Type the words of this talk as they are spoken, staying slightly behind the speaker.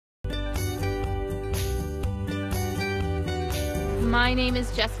My name is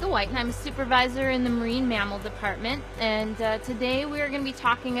Jessica White and I'm a supervisor in the Marine Mammal Department, and today we are going to be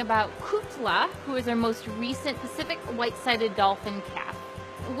talking about Kutla, who is our most recent Pacific white-sided dolphin calf.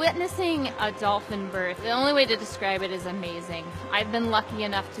 Witnessing a dolphin birth, the only way to describe it is amazing. I've been lucky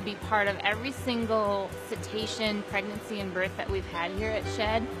enough to be part of every single cetacean pregnancy and birth that we've had here at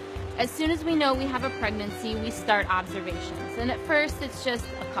Shed. As soon as we know we have a pregnancy, we start observations, and at first it's just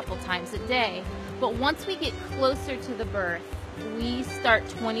a couple times a day. But once we get closer to the birth, we start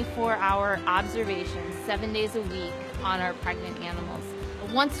 24-hour observations 7 days a week on our pregnant animals.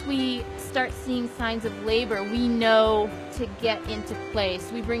 Once we start seeing signs of labor, we know to get into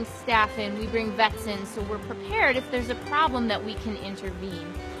place. We bring staff in, we bring vets in, so we're prepared if there's a problem that we can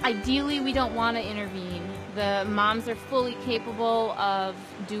intervene. Ideally, we don't want to intervene. The moms are fully capable of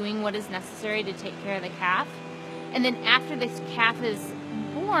doing what is necessary to take care of the calf. And then after this calf is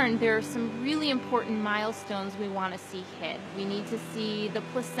born, there are some really important milestones we want to see hit. We need to see the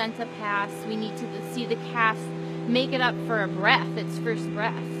placenta pass. We need to see the calf make it up for a breath, its first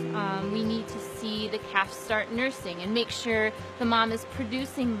breath. We need to see the calf start nursing and make sure the mom is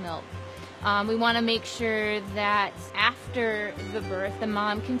producing milk. We want to make sure that after the birth, the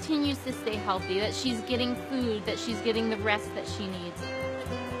mom continues to stay healthy, that she's getting food, that she's getting the rest that she needs.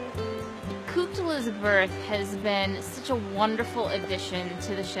 Kutla's birth has been such a wonderful addition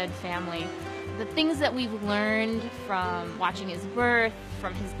to the Shed family. The things that we've learned from watching his birth,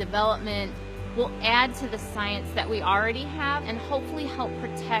 from his development, will add to the science that we already have and hopefully help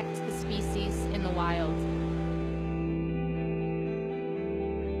protect the species in the wild.